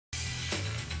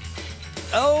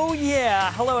Oh,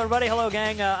 yeah. Hello, everybody. Hello,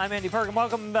 gang. I'm Andy Perkin.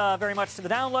 Welcome very much to The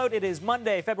Download. It is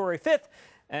Monday, February 5th,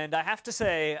 and I have to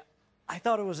say, I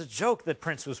thought it was a joke that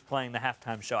Prince was playing the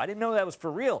halftime show. I didn't know that was for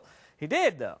real. He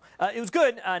did, though. It was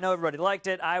good. I know everybody liked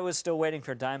it. I was still waiting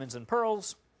for Diamonds and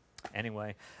Pearls.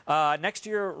 Anyway, next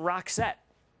year, Roxette,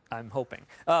 I'm hoping.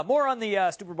 More on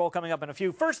the Super Bowl coming up in a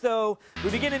few. First, though,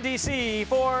 we begin in D.C.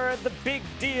 for the big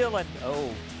deal, and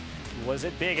oh, was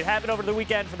it big? It happened over the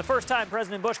weekend. For the first time,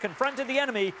 President Bush confronted the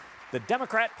enemy, the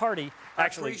Democrat Party.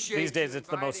 Actually, these days, it's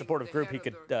the most supportive group he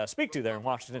could speak to there in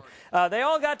Washington. They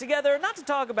all got together, not to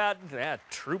talk about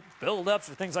troop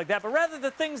buildups or things like that, but rather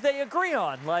the things they agree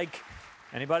on, like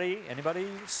anybody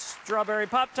strawberry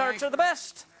Pop-Tarts are the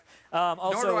best.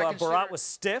 Also, Bharat was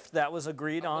stiff. That was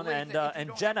agreed on,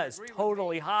 and Jenna is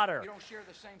totally hotter.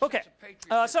 Okay,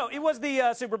 so it was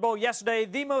the Super Bowl yesterday,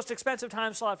 the most expensive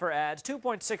time slot for ads,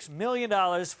 $2.6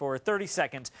 million for 30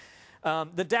 seconds.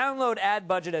 The Download ad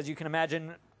budget, as you can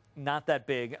imagine, not that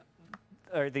big,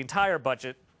 or the entire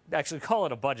budget. Actually, call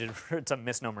it a budget. It's a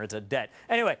misnomer. It's a debt.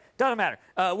 Anyway, doesn't matter.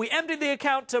 We emptied the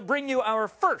account to bring you our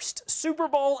first Super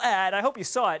Bowl ad. I hope you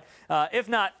saw it. If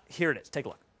not, here it is. Take a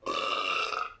look.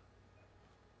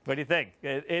 What do you think?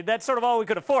 That's sort of all we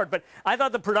could afford, but I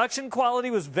thought the production quality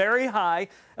was very high.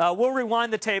 We'll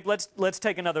rewind the tape. Let's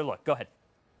take another look. Go ahead.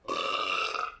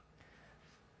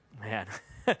 Man,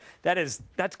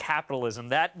 that's capitalism.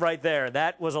 That right there,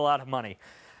 that was a lot of money,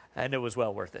 and it was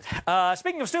well worth it.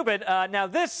 Speaking of stupid, now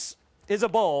this is a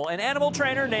bowl. An animal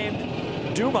trainer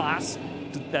named Dumas,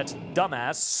 that's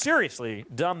dumbass, seriously,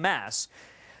 dumbass.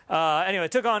 Anyway,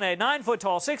 took on a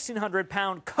 9-foot-tall,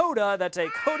 1,600-pound Coda. That's a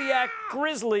Kodiak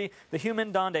Grizzly. The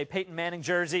human donned a Peyton Manning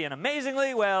jersey, and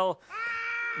amazingly, well,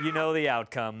 you know the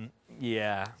outcome.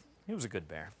 Yeah, he was a good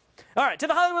bear. All right, to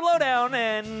the Hollywood Lowdown,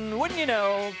 and wouldn't you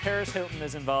know, Paris Hilton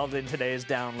is involved in today's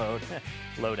Download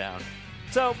Lowdown.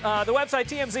 So, the website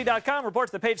TMZ.com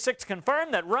reports that Page Six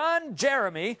confirmed that Ron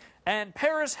Jeremy and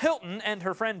Paris Hilton and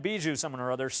her friend Bijou, someone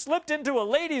or other, slipped into a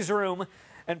ladies' room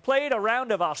and played a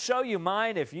round of I'll show you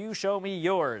mine if you show me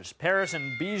yours. Paris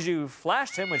and Bijou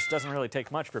flashed him, which doesn't really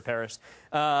take much for Paris,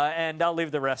 and I'll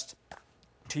leave the rest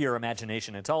to your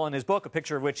imagination. It's all in his book, a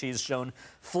picture of which he's shown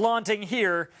flaunting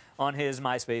here on his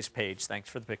MySpace page. Thanks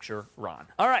for the picture, Ron.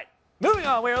 All right, moving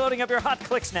on. We are loading up your hot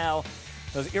clicks now.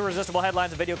 Those irresistible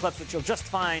headlines and video clips which you'll just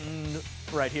find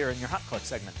right here in your hot click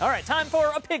segment. All right, time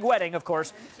for a pig wedding, of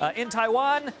course. In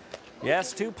Taiwan,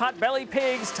 yes, two pot-bellied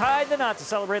pigs tied the knot to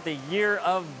celebrate the Year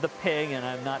of the Pig, and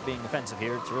I'm not being offensive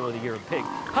here, it's really the Year of the Pig.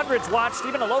 Hundreds watched,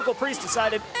 even a local priest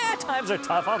decided, times are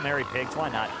tough, I'll marry pigs, why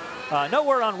not? No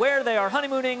word on where they are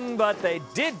honeymooning, but they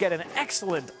did get an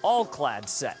excellent all-clad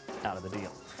set out of the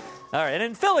deal. All right, and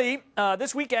in Philly,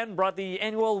 this weekend brought the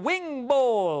annual Wing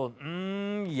Bowl.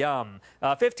 Yum.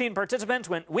 15 participants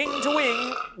went wing to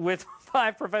wing with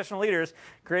 5 professional leaders.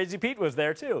 Crazy Pete was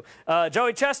there, too.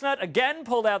 Joey Chestnut again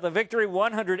pulled out the victory,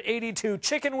 182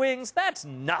 chicken wings. That's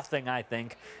nothing, I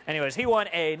think. Anyways, he won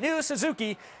a new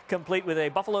Suzuki, complete with a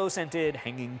buffalo-scented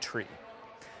hanging tree.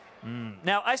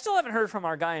 Now, I still haven't heard from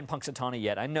our guy in Punxsutawney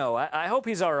yet. I know. I hope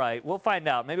he's all right. We'll find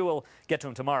out. Maybe we'll get to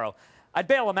him tomorrow. I'd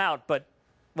bail him out, but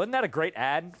wasn't that a great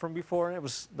ad from before?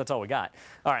 That's all we got.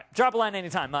 All right, drop a line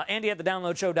anytime.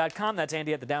 Andy@thedownloadshow.com. That's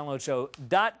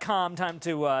Andy@thedownloadshow.com. Time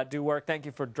to do work. Thank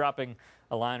you for dropping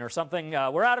a line or something.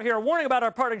 We're out of here. A warning about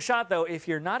our parting shot, though. If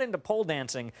you're not into pole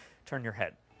dancing, turn your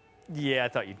head. Yeah, I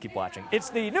thought you'd keep watching. It's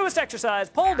the newest exercise,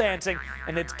 pole dancing,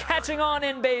 and it's catching on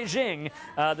in Beijing.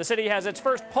 The city has its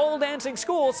first pole dancing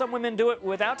school. Some women do it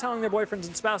without telling their boyfriends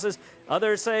and spouses.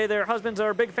 Others say their husbands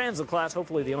are big fans of the class.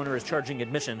 Hopefully the owner is charging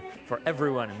admission for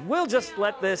everyone. And we'll just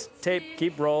let this tape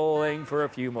keep rolling for a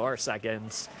few more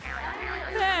seconds.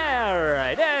 All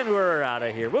right, and we're out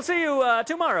of here. We'll see you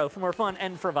tomorrow for more fun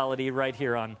and frivolity right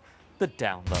here on The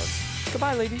Download.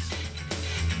 Goodbye, ladies.